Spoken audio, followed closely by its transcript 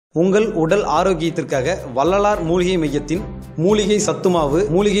உங்கள் உடல் ஆரோக்கியத்திற்காக வள்ளலார் மூலிகை மையத்தின் மூலிகை சத்துமாவு,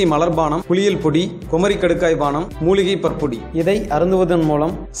 மூலிகை மலர்பானம், புளியல் பொடி, குமரி கடுக்காய் பானம், மூலிகை பற்பொடி இதை அருந்துவதன்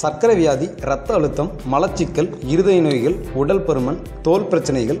மூலம் சர்க்கரை வியாதி, இரத்த அழுத்தம், மலச்சிக்கல், இருதய நோய்கள், உடல் பருமன், தோல்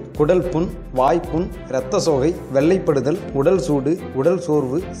பிரச்சனைகள், குடல் புண், வாய்ப்புண், இரத்த சோகை, வெள்ளைப்படுதல், உடல் சூடு, உடல்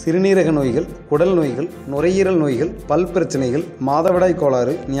சோர்வு, சிறுநீரக நோய்கள், குடல் நோய்கள், நுரையீரல் நோய்கள், பல் பிரச்சனைகள், மாதவிடாய்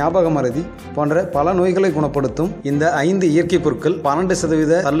கோளாறு, ஞாபக மறதி போன்ற பல நோய்களை குணப்படுத்தும் இந்த 5 இயற்கை பொருட்கள்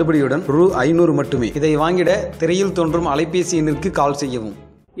 12% தள்ளுபடியுடன் ரூ.500 மட்டுமே. இதை வாங்கிட திரையில் தோன்றும் அலைபேசி எண்ணிற்கு கால் செய்யவும்.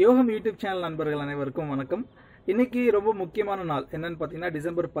 யோகம் யூடியூப் சேனல் நண்பர்கள் அனைவருக்கும் வணக்கம். இன்னைக்கு ரொம்ப முக்கியமான நாள். என்னன்னு பார்த்தீங்கன்னா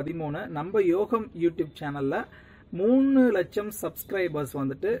டிசம்பர் 13 நம்ம யோகம் யூடியூப் சேனல்ல 3 லட்சம் சப்ஸ்கிரைபர்ஸ்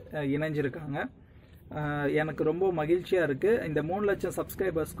வந்துட்டு இணைஞ்சிருக்காங்க. எனக்கு ரொம்ப மகிழ்ச்சியா இருக்கு. இந்த 3 லட்சம்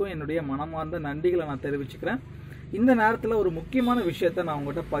சப்ஸ்கிரைபர்ஸ்க்கும் என்னுடைய மனமார்ந்த நன்றிகளை நான் தெரிவிச்சுக்கிறேன். இந்த நேரத்தில் ஒரு முக்கியமான விஷயத்தை நான்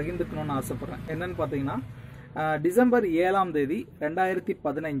உங்கள்கிட்ட பகிர்ந்துக்கணும்னு ஆசைப்படுறேன். என்னன்னு பார்த்தீங்கன்னா டிசம்பர் 7ஆம் தேதி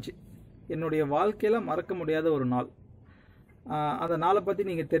 2015 என்னுடைய வாழ்க்கையில் மறக்க முடியாத ஒரு நாள். அந்த நாளை பற்றி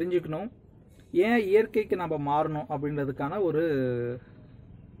நீங்கள் தெரிஞ்சுக்கணும், ஏன் இயற்கைக்கு நம்ம மாறணும் அப்படின்றதுக்கான ஒரு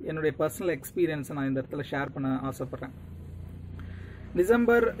என்னுடைய பர்சனல் எக்ஸ்பீரியன்ஸை நான் இந்த இடத்துல ஷேர் பண்ண ஆசைப்பட்றேன்.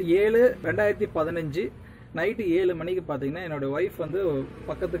 டிசம்பர் 7, 2015 நைட்டு 7 மணிக்கு பார்த்தீங்கன்னா என்னுடைய ஒய்ஃப் வந்து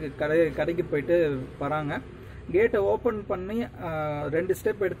பக்கத்துக்கு கடைக்கு போயிட்டு வராங்க. கேட்டை ஓப்பன் பண்ணி 2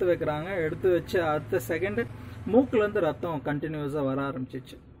 ஸ்டெப் எடுத்து வைக்கிறாங்க. எடுத்து வச்சு அடுத்த செகண்ட் மூக்குலேருந்து ரத்தம் கண்டினியூஸாக வர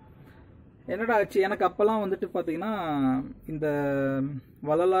ஆரம்பிச்சிச்சு. என்னடா ஆச்சு? எனக்கு அப்போல்லாம் வந்துட்டு பார்த்தீங்கன்னா இந்த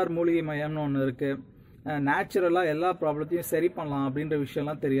வள்ளலார் மூலிகை மையம்னு ஒன்று இருக்குது, நேச்சுரலாக எல்லா ப்ராப்ளத்தையும் சரி பண்ணலாம் அப்படின்ற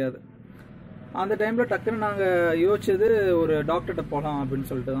விஷயம்லாம் தெரியாது. அந்த டைமில் டக்குன்னு நாங்கள் யோசிச்சது ஒரு டாக்டர்கிட்ட போகலாம் அப்படின்னு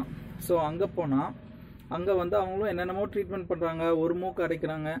சொல்லிட்டு தான். ஸோ அங்கே போனால் அங்கே வந்து அவங்களும் என்னென்னமோ ட்ரீட்மெண்ட் பண்ணுறாங்க. ஒரு மூக்கு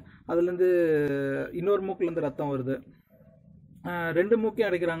அடைக்கிறாங்க, அதுலேருந்து இன்னொரு மூக்குலேருந்து ரத்தம் வருது, 2 மூக்கையும்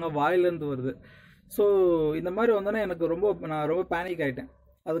அடைக்கிறாங்க, வாயிலேருந்து வருது. ஸோ இந்த மாதிரி வந்தோன்னே நான் ரொம்ப பேனிக் ஆகிட்டேன்.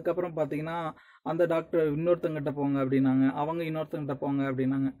 அதுக்கப்புறம் பார்த்தீங்கன்னா அந்த டாக்டர் இன்னொருத்தங்கிட்ட போங்க அப்படின்னாங்க, அவங்க இன்னொருத்தங்கிட்ட போங்க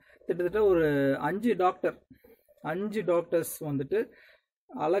அப்படின்னாங்க. கிட்டத்தட்ட ஒரு 5 டாக்டர்ஸ் வந்துட்டு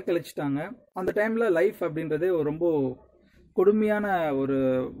அலக்கழிச்சிட்டாங்க. அந்த டைமில் லைஃப் அப்படின்றதே ரொம்ப கொடுமையான ஒரு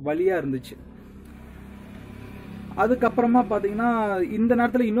வழியாக இருந்துச்சு. அதுக்கப்புறமா பார்த்தீங்கன்னா இந்த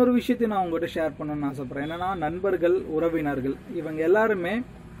நேரத்தில் இன்னொரு விஷயத்தையும் நான் உங்கள்கிட்ட ஷேர் பண்ணணும்னு ஆசைப்பட்றேன். என்னென்னா நண்பர்கள், உறவினர்கள் இவங்க எல்லாருமே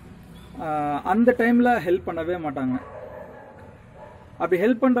அந்த டைமில் ஹெல்ப் பண்ணவே மாட்டாங்க. அப்படி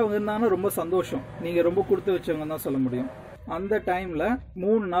ஹெல்ப் பண்ணுறவங்க இருந்தாங்கன்னா ரொம்ப சந்தோஷம், நீங்கள் ரொம்ப கொடுத்து வச்சவங்க தான் சொல்ல முடியும். அந்த டைமில்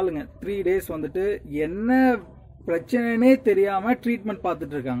 3 நாளுங்க 3 days வந்துட்டு என்ன பிரச்சனைனே தெரியாமல் ட்ரீட்மெண்ட்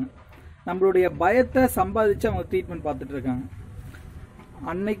பார்த்துட்டு இருக்காங்க. நம்மளுடைய பயத்தை சம்பாதிச்சு அவங்க ட்ரீட்மெண்ட் பார்த்துட்டு இருக்காங்க.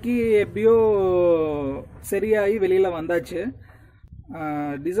 அன்னைக்கு எப்படியோ சரியாகி வெளியில் வந்தாச்சு.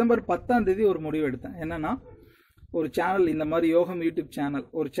 டிசம்பர் 10ஆம் தேதி ஒரு முடிவு எடுத்தேன். என்னென்னா ஒரு சேனல், இந்த மாதிரி யோகம் யூடியூப் சேனல்,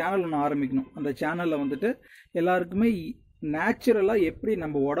 ஒரு சேனல் ஒன்று ஆரம்பிக்கணும். அந்த சேனலில் வந்துட்டு எல்லாருக்குமே நேச்சுரலாக எப்படி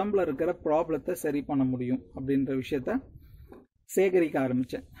நம்ம உடம்புல இருக்கிற ப்ராப்ளத்தை சரி பண்ண முடியும் அப்படின்ற விஷயத்த சேகரிக்க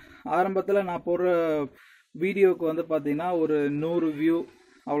ஆரம்பித்தேன். ஆரம்பத்தில் நான் போடுற வீடியோவுக்கு வந்து பார்த்தீங்கன்னா ஒரு 100 வியூ,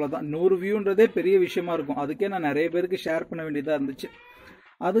 அவ்வளோதான். 100 வியூன்றதே பெரிய விஷயமா இருக்கும். அதுக்கே நான் நிறைய பேருக்கு ஷேர் பண்ண வேண்டியதாக இருந்துச்சு.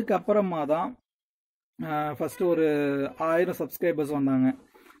 அதுக்கப்புறமா தான் ஃபஸ்ட்டு ஒரு 1000 சப்ஸ்கிரைபர்ஸ் வந்தாங்க.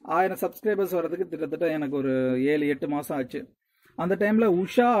 1000 சப்ஸ்கிரைபர்ஸ் வர்றதுக்கு கிட்டத்தட்ட எனக்கு ஒரு 7-8 மாதம் ஆச்சு. அந்த டைமில்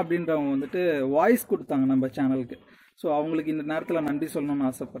உஷா அப்படின்றவங்க வந்துட்டு வாய்ஸ் கொடுத்தாங்க நம்ம சேனலுக்கு. ஸோ அவங்களுக்கு இந்த நேரத்தில் நன்றி சொல்லணும்னு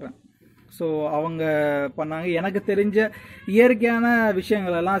ஆசைப்பட்றேன். ஸோ அவங்க பண்ணாங்க. எனக்கு தெரிஞ்ச இயற்கையான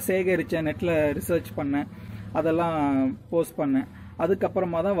விஷயங்களெல்லாம் சேகரித்தேன், நெட்டில் ரிசர்ச் பண்ணேன், அதெல்லாம் போஸ்ட் பண்ணேன்.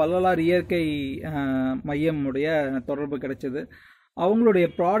 அதுக்கப்புறமா தான் வள்ளலார் இயற்கை மையமுடைய தொடர்பு கிடைச்சது. அவங்களுடைய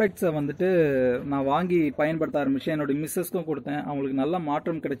ப்ராடக்ட்ஸை வந்துட்டு நான் வாங்கி பயன்படுத்த ஆரம்பித்தேன். என்னுடைய மிஸ்ஸஸ்க்கும் கொடுத்தேன், அவங்களுக்கு நல்ல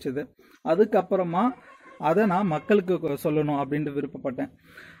மாற்றம் கிடைச்சிது. அதுக்கப்புறமா அதை நான் மக்களுக்கு சொல்லணும் அப்படின்ட்டு விருப்பப்பட்டேன்.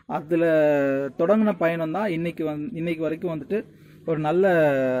 அதில் தொடங்கின பயணம் தான் இன்னைக்கு வரைக்கும் வந்துட்டு ஒரு நல்ல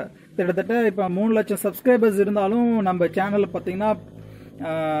கிட்டத்தட்ட இப்போ 3 லட்சம் சப்ஸ்கிரைபர்ஸ் இருந்தாலும் நம்ம சேனலில் பார்த்தீங்கன்னா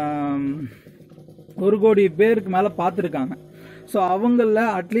 1 கோடி பேருக்கு மேலே பார்த்துருக்காங்க. ஸோ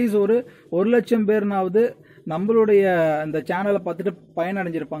அவங்களில் அட்லீஸ்ட் ஒரு 1 லட்சம் பேர்னாவது நம்மளுடைய இந்த சேனலை பார்த்துட்டு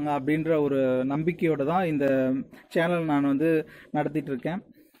பயனடைஞ்சிருப்பாங்க அப்படின்ற ஒரு நம்பிக்கையோடு தான் இந்த சேனல் நான் வந்து நடத்திட்டு இருக்கேன்.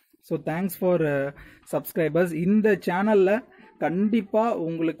 So thanks for subscribers. இந்த சேனலில் கண்டிப்பாக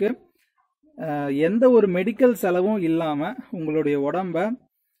உங்களுக்கு எந்த ஒரு மெடிக்கல் செலவும் இல்லாமல், உங்களுடைய உடம்ப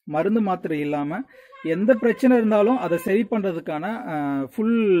மருந்து மாத்திரை இல்லாமல் எந்த பிரச்சனை இருந்தாலும் அதை சரி பண்ணுறதுக்கான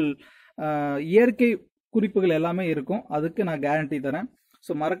ஃபுல் இயற்கை குறிப்புகள் எல்லாமே இருக்கும். அதுக்கு நான் கேரண்டி தரேன்.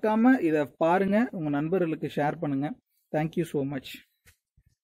 ஸோ மறக்காமல் இதை பாருங்கள், உங்கள் நண்பர்களுக்கு ஷேர் பண்ணுங்கள். Thank you so much.